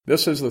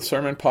This is the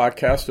sermon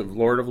podcast of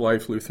Lord of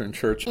Life Lutheran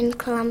Church in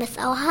Columbus,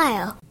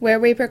 Ohio, where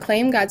we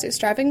proclaim God's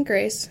extravagant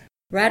grace,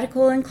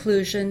 radical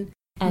inclusion,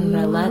 and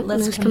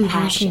relentless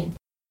compassion.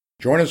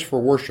 Join us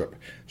for worship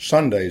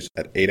Sundays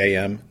at 8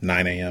 a.m.,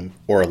 9 a.m.,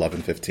 or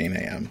 11:15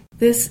 a.m.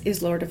 This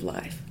is Lord of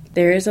Life.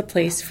 There is a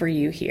place for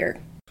you here.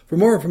 For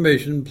more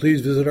information, please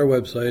visit our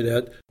website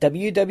at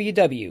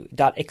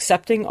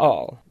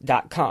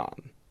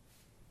www.acceptingall.com.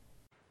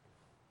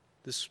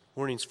 This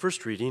morning's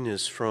first reading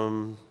is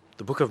from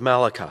the book of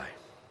Malachi.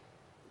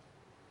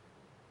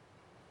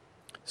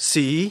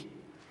 See,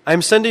 I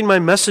am sending my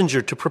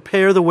messenger to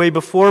prepare the way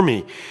before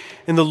me,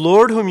 and the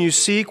Lord whom you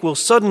seek will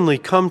suddenly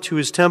come to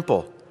his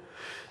temple,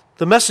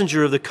 the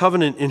messenger of the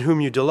covenant in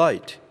whom you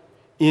delight.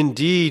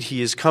 Indeed,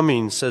 he is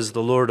coming, says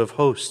the Lord of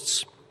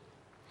hosts.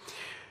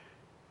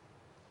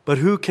 But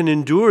who can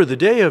endure the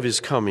day of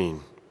his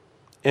coming,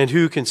 and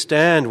who can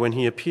stand when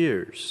he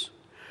appears?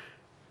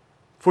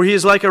 For he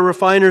is like a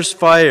refiner's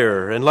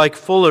fire, and like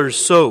fuller's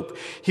soap.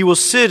 He will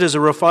sit as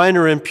a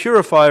refiner and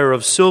purifier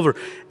of silver,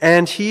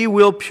 and he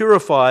will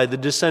purify the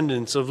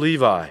descendants of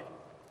Levi,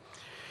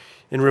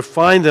 and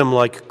refine them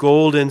like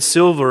gold and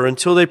silver,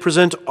 until they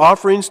present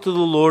offerings to the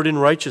Lord in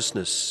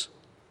righteousness.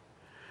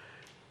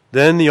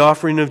 Then the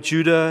offering of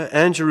Judah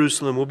and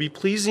Jerusalem will be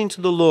pleasing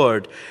to the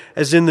Lord,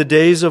 as in the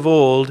days of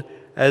old,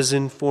 as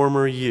in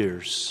former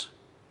years.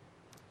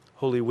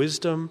 Holy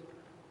wisdom,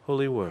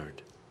 holy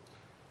word.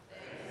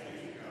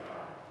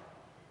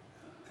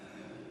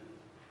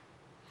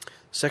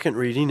 Second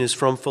reading is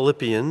from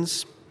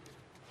Philippians.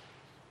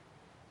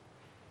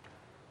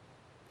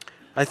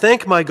 I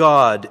thank my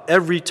God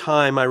every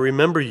time I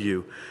remember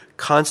you,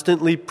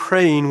 constantly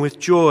praying with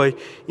joy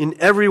in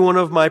every one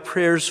of my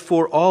prayers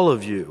for all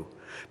of you,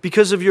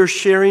 because of your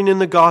sharing in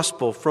the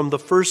gospel from the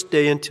first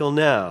day until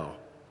now.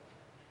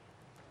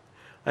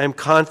 I am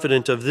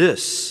confident of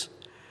this,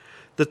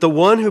 that the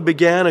one who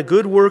began a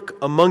good work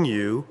among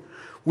you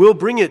will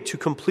bring it to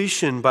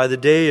completion by the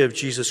day of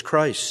Jesus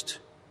Christ.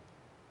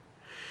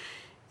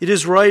 It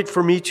is right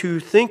for me to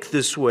think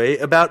this way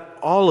about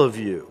all of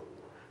you,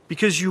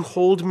 because you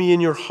hold me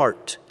in your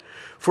heart,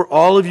 for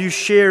all of you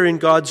share in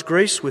God's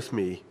grace with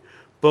me,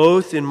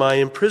 both in my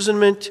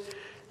imprisonment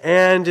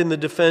and in the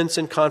defense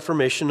and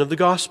confirmation of the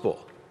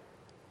gospel.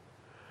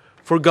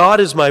 For God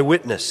is my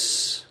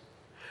witness,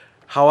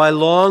 how I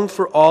long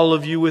for all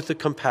of you with the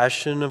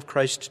compassion of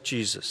Christ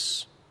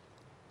Jesus.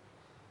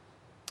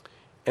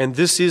 And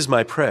this is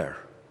my prayer,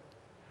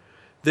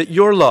 that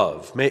your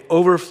love may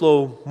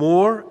overflow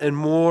more and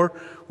more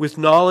with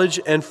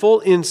knowledge and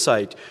full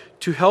insight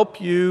to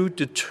help you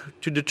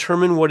to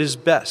determine what is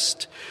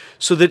best,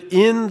 so that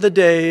in the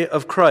day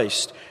of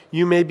Christ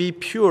you may be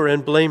pure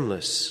and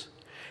blameless,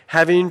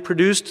 having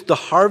produced the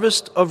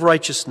harvest of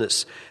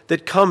righteousness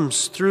that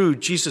comes through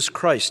Jesus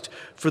Christ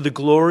for the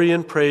glory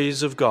and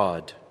praise of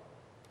God.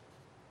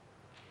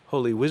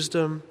 Holy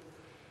wisdom,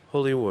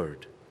 holy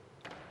word.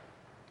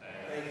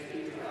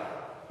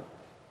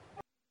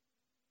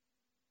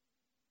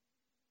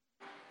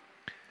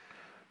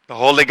 The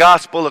Holy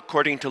Gospel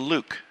according to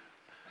Luke,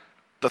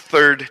 the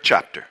 3rd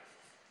chapter.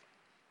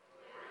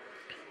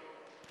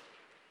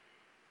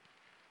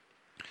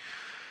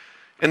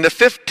 In the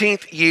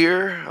 15th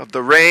year of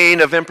the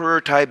reign of Emperor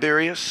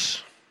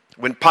Tiberius,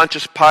 when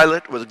Pontius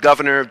Pilate was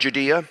governor of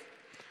Judea,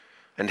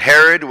 and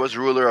Herod was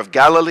ruler of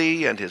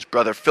Galilee, and his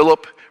brother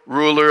Philip,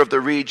 ruler of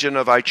the region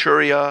of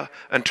Iturea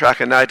and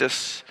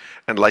Trachonitis,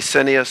 and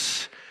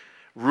Lysanias,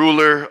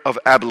 ruler of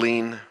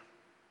Abilene,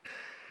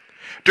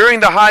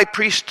 during the high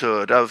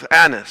priesthood of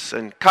Annas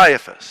and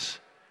Caiaphas,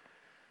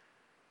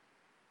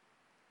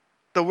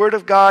 the word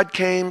of God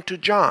came to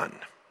John,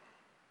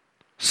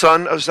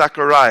 son of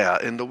Zechariah,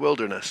 in the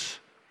wilderness.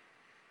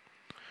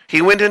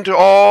 He went into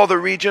all the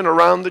region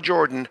around the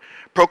Jordan,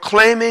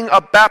 proclaiming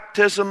a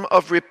baptism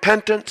of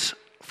repentance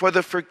for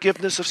the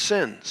forgiveness of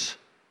sins.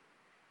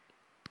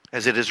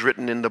 As it is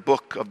written in the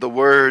book of the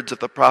words of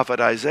the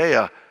prophet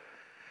Isaiah,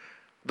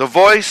 the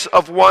voice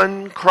of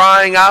one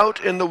crying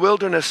out in the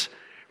wilderness,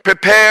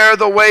 prepare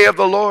the way of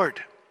the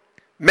Lord.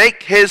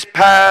 Make his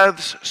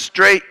paths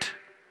straight.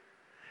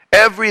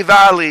 Every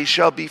valley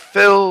shall be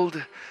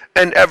filled,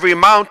 and every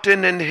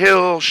mountain and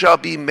hill shall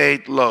be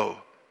made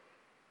low.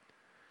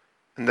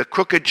 And the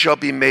crooked shall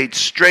be made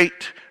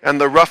straight,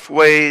 and the rough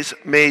ways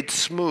made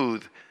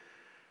smooth.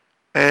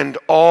 And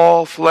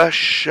all flesh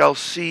shall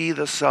see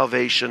the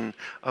salvation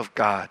of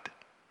God.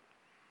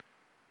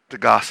 The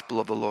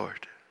gospel of the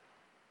Lord.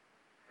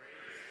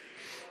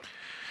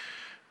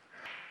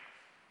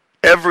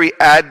 Every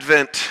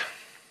Advent,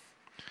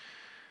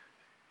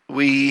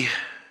 we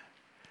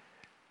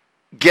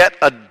get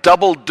a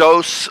double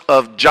dose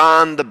of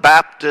John the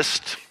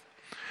Baptist,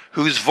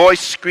 whose voice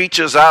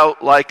screeches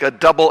out like a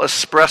double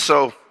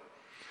espresso,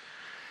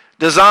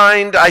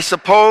 designed, I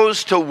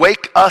suppose, to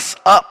wake us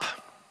up,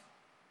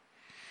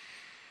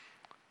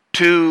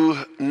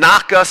 to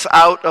knock us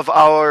out of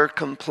our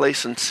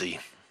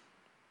complacency.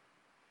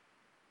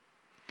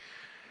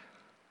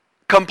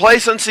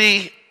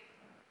 Complacency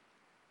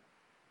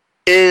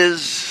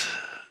is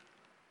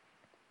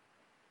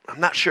I'm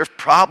not sure if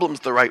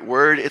problem's the right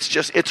word.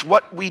 It's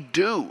what we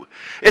do.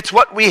 It's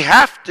what we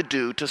have to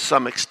do to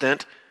some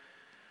extent.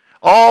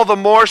 All the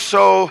more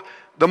so,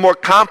 the more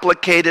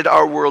complicated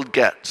our world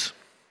gets.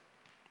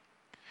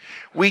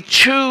 We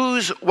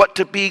choose what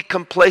to be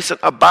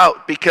complacent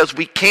about because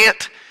we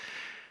can't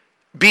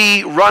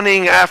be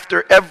running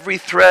after every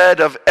thread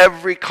of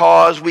every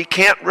cause. We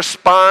can't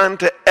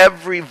respond to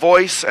every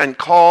voice and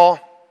call.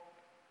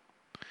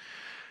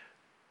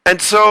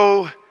 And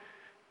so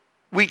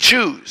we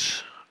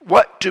choose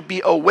what to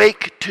be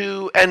awake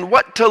to and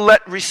what to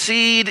let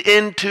recede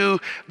into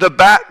the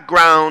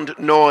background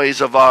noise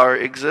of our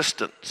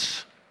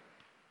existence.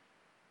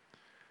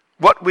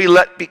 What we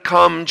let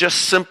become just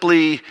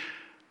simply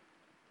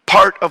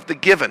part of the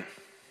given.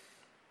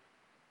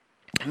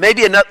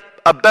 Maybe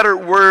a better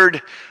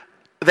word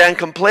than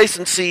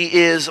complacency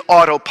is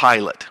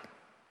autopilot.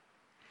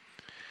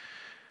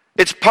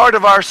 It's part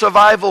of our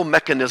survival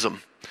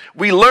mechanism.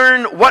 We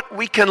learn what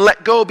we can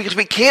let go because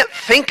we can't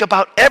think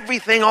about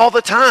everything all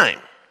the time.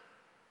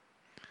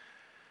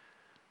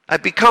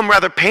 I've become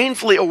rather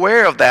painfully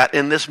aware of that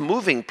in this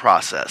moving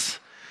process.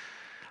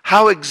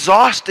 How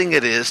exhausting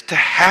it is to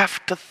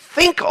have to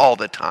think all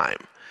the time.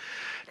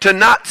 To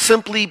not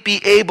simply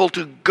be able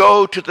to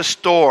go to the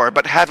store,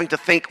 but having to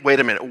think, wait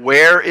a minute,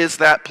 where is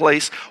that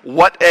place?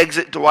 What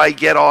exit do I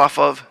get off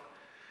of?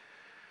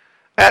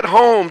 At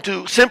home,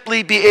 to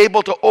simply be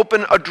able to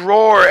open a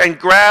drawer and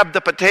grab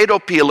the potato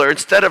peeler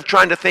instead of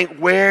trying to think,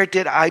 where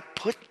did I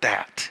put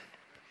that?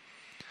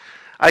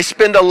 I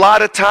spend a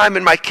lot of time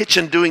in my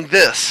kitchen doing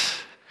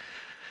this,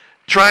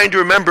 trying to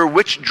remember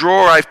which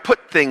drawer I've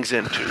put things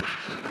into.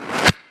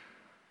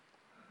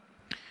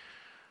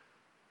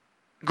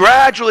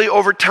 Gradually,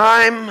 over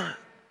time,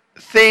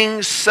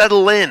 things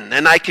settle in,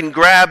 and I can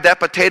grab that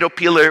potato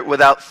peeler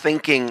without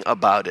thinking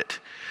about it.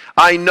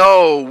 I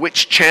know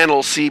which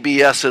channel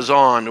CBS is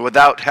on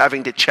without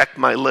having to check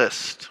my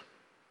list.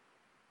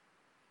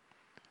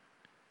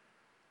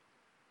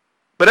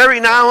 But every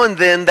now and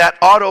then, that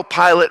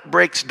autopilot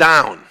breaks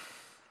down.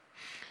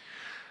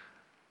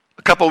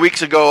 A couple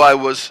weeks ago, I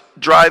was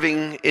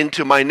driving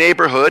into my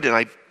neighborhood, and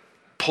I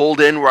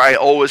pulled in where I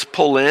always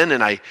pull in,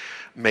 and I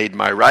made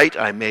my right,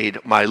 I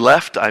made my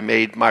left, I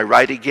made my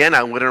right again.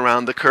 I went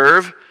around the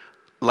curve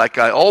like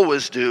I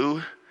always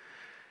do,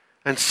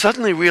 and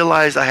suddenly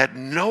realized I had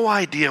no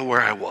idea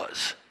where I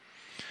was.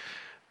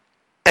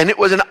 And it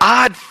was an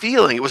odd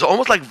feeling. It was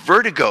almost like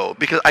vertigo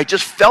because I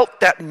just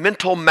felt that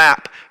mental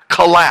map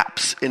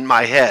collapse in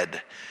my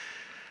head.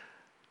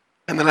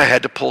 And then I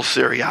had to pull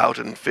Siri out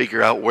and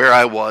figure out where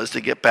I was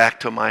to get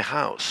back to my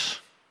house.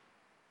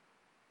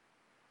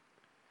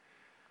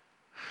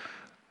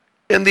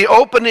 In the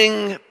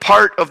opening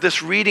part of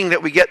this reading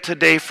that we get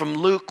today from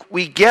Luke,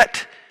 we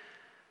get,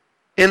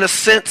 in a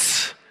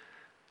sense,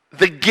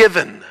 the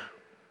given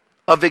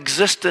of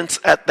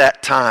existence at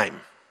that time.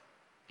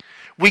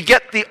 We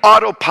get the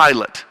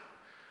autopilot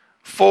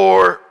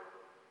for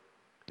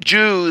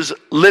Jews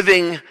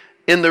living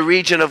in the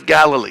region of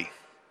Galilee.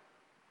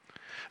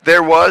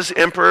 There was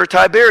Emperor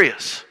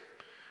Tiberius.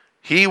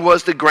 He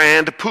was the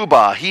grand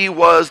poobah. He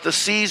was the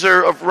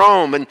Caesar of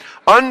Rome, and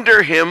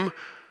under him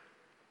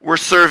were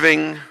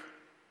serving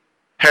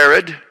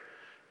Herod,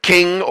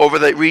 king over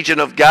the region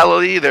of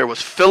Galilee. There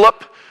was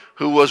Philip,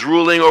 who was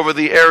ruling over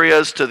the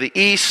areas to the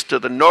east, to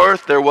the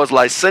north. There was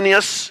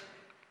Licinius.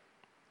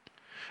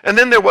 And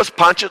then there was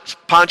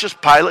Pontius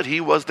Pilate.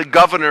 He was the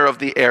governor of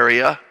the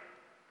area.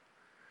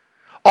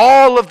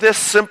 All of this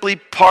simply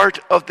part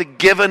of the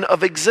given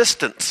of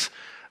existence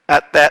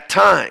at that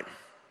time.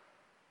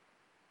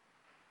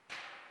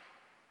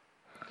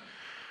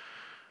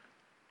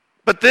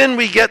 But then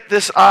we get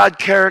this odd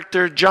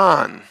character,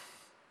 John,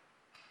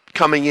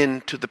 coming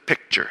into the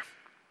picture,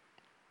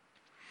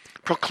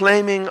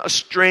 proclaiming a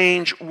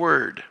strange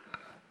word.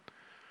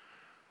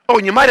 Oh,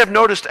 and you might have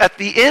noticed at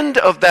the end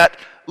of that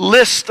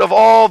list of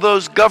all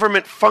those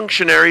government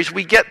functionaries,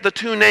 we get the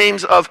two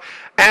names of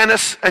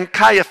Annas and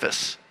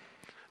Caiaphas,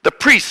 the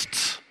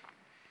priests.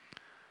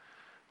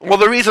 Well,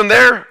 the reason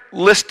they're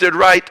listed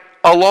right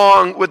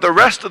along with the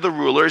rest of the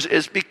rulers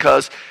is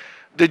because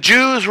the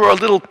Jews were a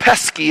little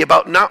pesky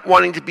about not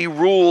wanting to be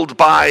ruled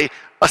by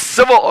a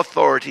civil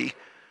authority,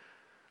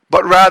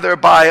 but rather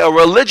by a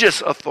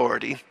religious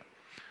authority.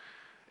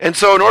 And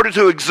so in order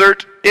to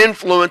exert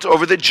influence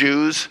over the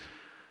Jews,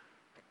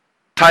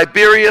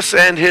 Tiberius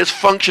and his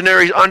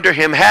functionaries under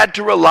him had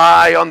to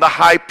rely on the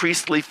high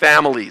priestly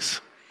families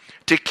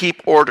to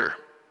keep order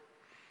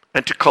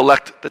and to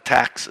collect the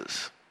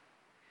taxes.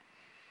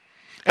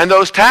 And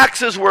those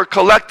taxes were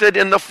collected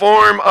in the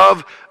form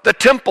of the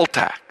temple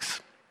tax.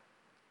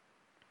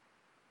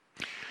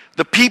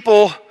 The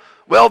people,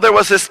 well, there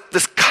was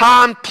this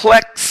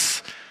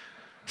complex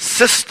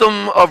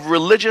system of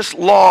religious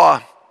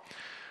law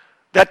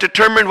that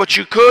determined what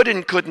you could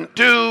and couldn't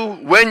do,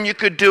 when you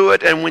could do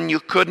it and when you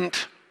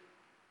couldn't.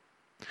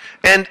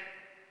 And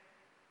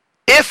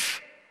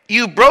if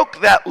you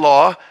broke that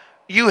law,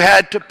 you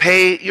had to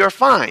pay your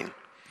fine.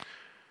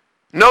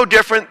 No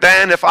different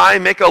than if I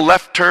make a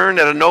left turn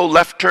at a no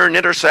left turn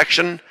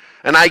intersection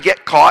and I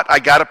get caught, I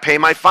got to pay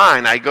my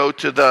fine. I go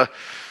to the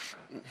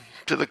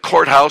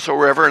courthouse or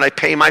wherever and I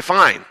pay my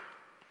fine.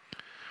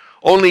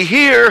 Only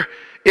here,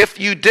 if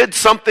you did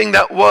something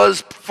that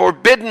was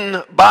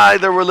forbidden by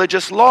the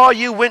religious law,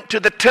 you went to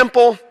the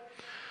temple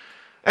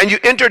and you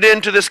entered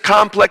into this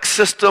complex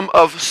system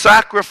of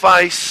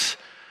sacrifice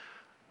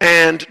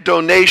and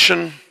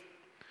donation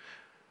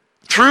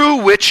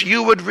through which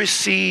you would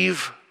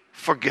receive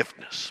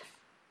forgiveness.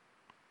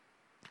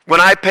 When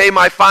I pay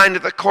my fine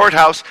at the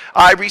courthouse,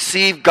 I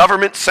receive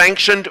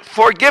government-sanctioned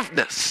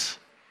forgiveness,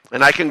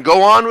 and I can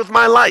go on with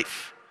my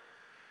life.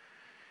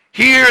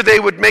 Here they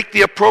would make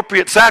the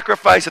appropriate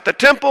sacrifice at the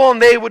temple,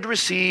 and they would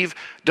receive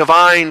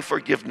divine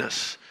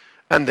forgiveness,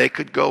 and they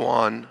could go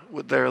on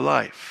with their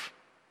life.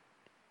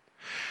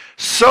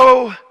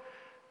 So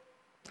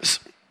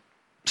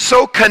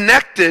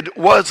connected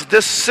was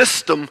this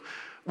system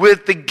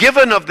with the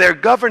given of their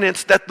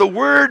governance that the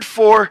word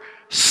for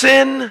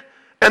sin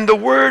and the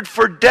word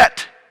for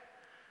debt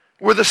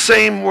were the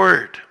same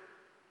word.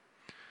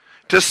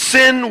 To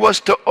sin was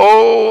to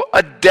owe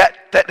a debt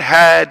that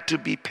had to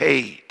be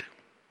paid.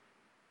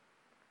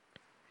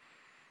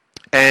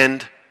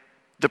 And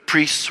the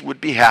priests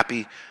would be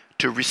happy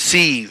to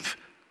receive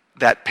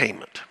that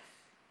payment.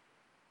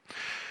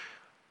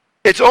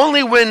 It's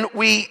only when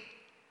we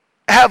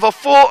have a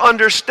full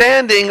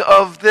understanding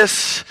of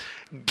this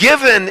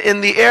given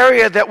in the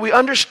area that we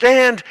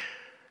understand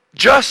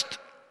just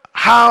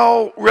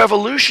how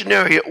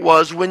revolutionary it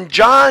was when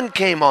John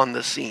came on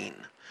the scene.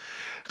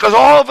 Because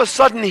all of a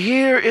sudden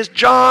here is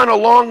John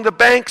along the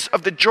banks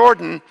of the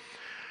Jordan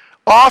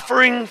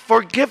offering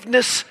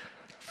forgiveness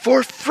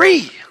for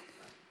free.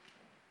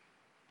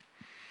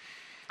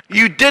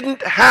 You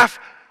didn't have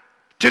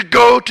to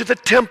go to the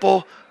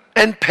temple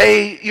and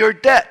pay your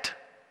debt.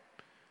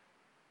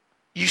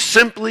 You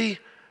simply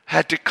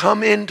had to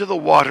come into the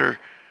water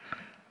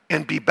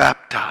and be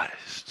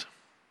baptized.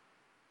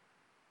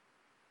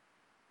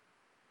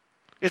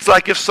 It's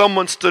like if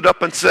someone stood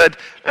up and said,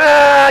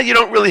 you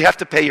don't really have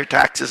to pay your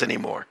taxes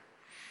anymore.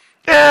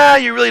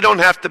 You really don't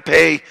have to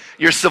pay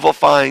your civil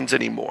fines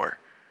anymore.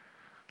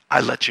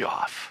 I let you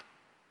off.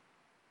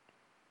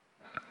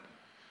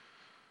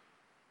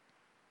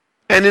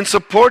 And in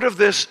support of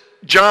this,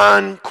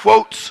 John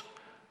quotes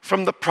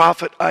from the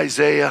prophet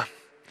Isaiah,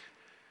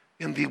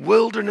 "In the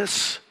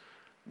wilderness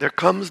there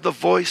comes the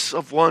voice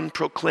of one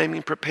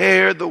proclaiming,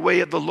 'Prepare the way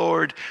of the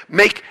Lord,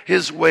 make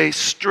his way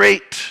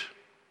straight.'"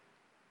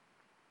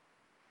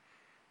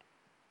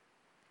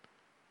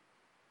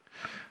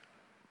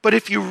 But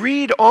if you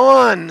read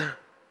on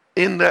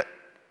in that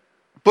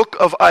book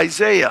of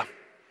Isaiah,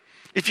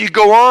 if you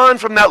go on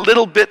from that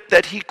little bit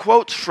that he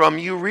quotes from,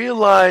 you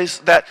realize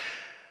that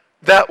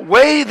that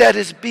way that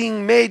is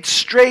being made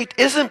straight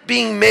isn't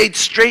being made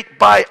straight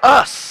by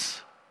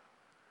us.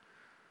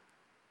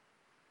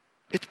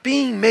 It's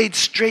being made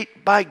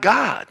straight by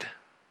God.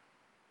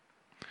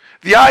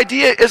 The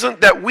idea isn't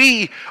that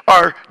we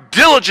are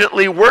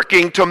diligently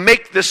working to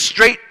make this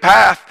straight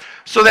path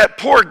so that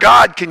poor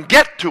God can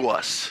get to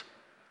us.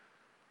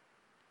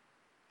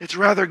 It's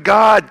rather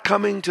God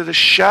coming to the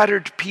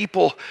shattered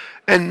people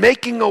and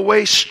making a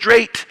way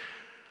straight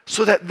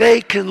so that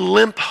they can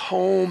limp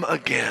home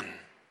again.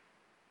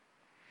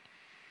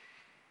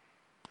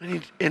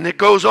 And it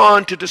goes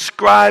on to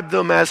describe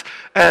them as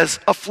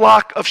a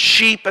flock of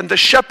sheep, and the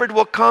shepherd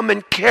will come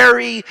and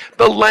carry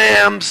the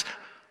lambs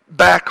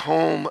back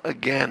home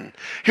again.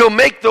 He'll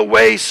make the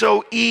way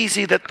so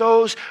easy that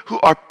those who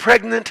are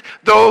pregnant,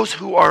 those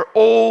who are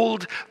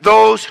old,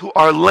 those who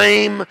are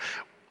lame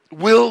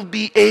will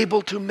be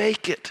able to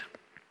make it.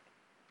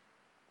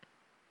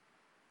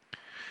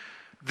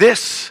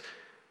 This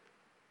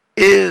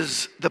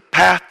is the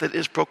path that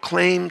is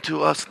proclaimed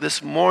to us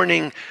this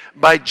morning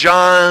by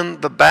John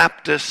the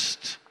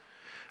Baptist.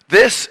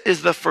 This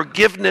is the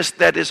forgiveness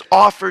that is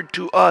offered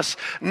to us,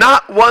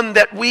 not one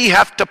that we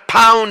have to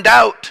pound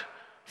out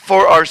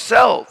for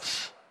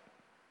ourselves,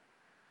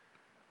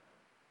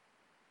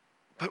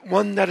 but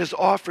one that is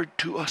offered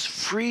to us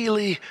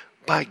freely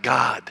by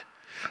God.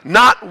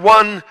 Not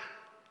one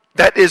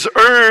that is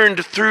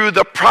earned through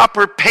the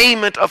proper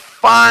payment of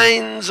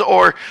fines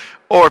or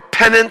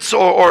penance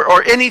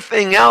or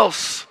anything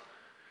else,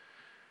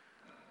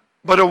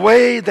 but a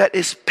way that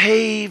is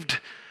paved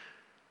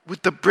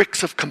with the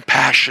bricks of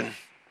compassion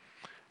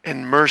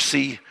and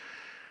mercy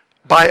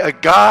by a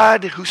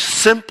God who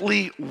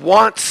simply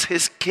wants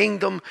his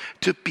kingdom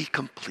to be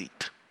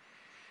complete.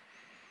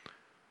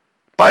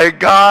 By a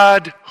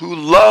God who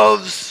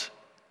loves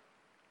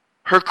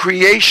her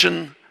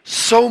creation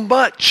so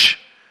much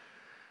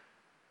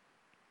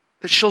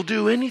that she'll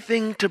do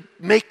anything to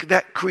make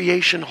that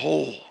creation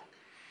whole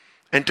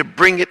and to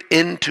bring it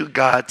into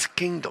God's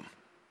kingdom.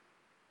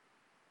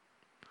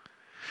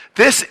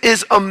 This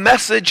is a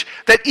message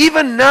that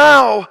even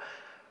now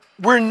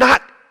we're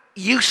not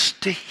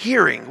used to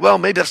hearing. Well,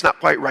 maybe that's not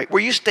quite right. We're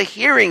used to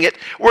hearing it.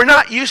 We're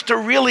not used to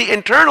really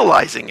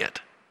internalizing it.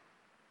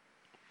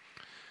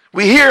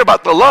 We hear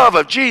about the love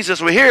of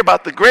Jesus. We hear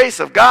about the grace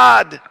of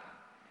God.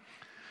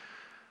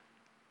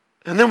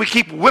 And then we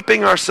keep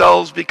whipping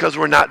ourselves because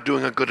we're not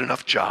doing a good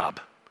enough job.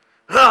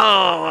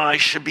 Oh, I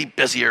should be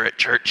busier at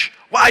church.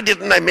 Why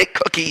didn't I make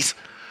cookies?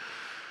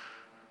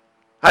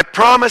 I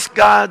promise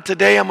God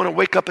today I'm going to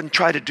wake up and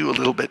try to do a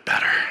little bit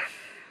better.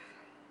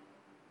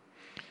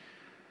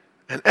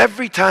 And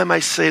every time I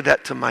say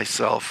that to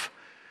myself,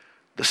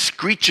 the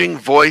screeching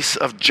voice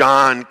of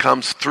John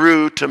comes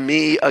through to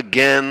me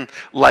again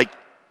like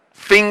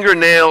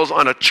fingernails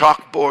on a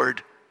chalkboard,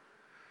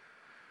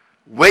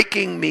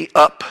 waking me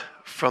up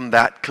from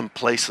that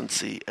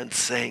complacency and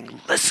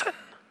saying, listen,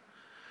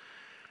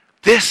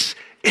 this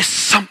is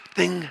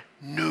something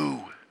new.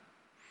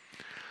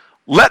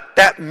 Let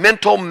that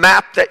mental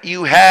map that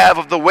you have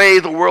of the way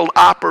the world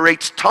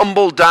operates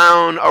tumble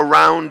down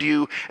around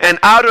you. And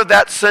out of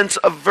that sense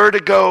of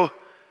vertigo,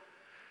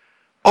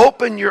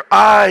 open your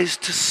eyes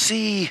to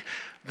see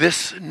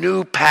this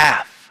new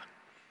path.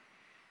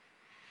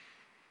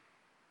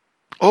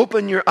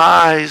 Open your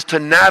eyes to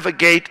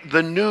navigate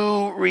the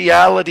new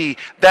reality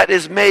that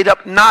is made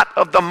up not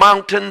of the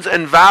mountains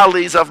and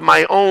valleys of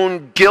my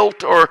own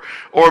guilt or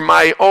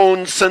my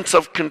own sense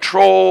of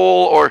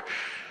control,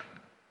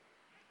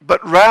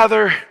 but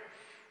rather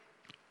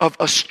of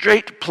a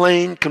straight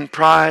plain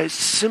comprised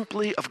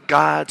simply of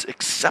God's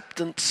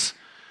acceptance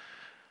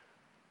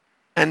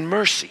and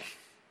mercy.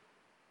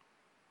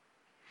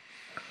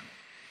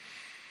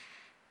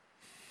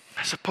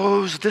 I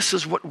suppose this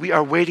is what we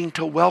are waiting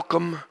to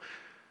welcome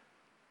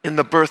in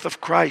the birth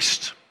of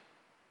Christ.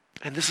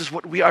 And this is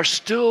what we are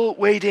still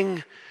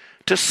waiting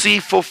to see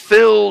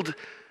fulfilled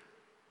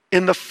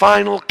in the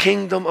final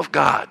kingdom of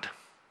God.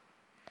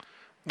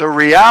 The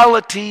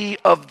reality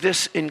of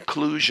this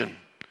inclusion,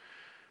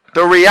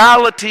 the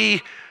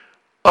reality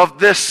of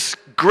this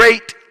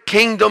great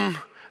kingdom,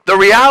 the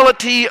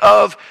reality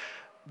of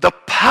the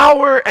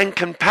power and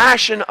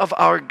compassion of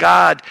our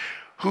God,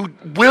 who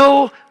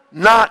will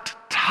not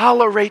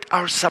tolerate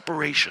our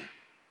separation.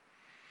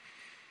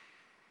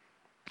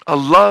 A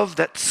love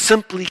that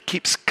simply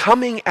keeps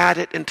coming at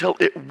it until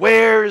it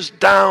wears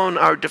down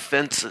our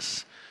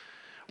defenses,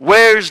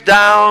 wears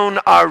down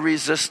our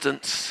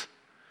resistance.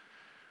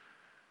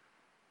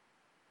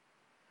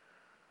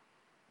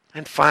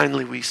 And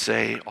finally we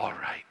say, all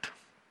right,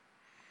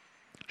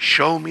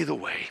 show me the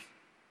way.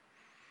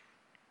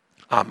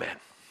 Amen.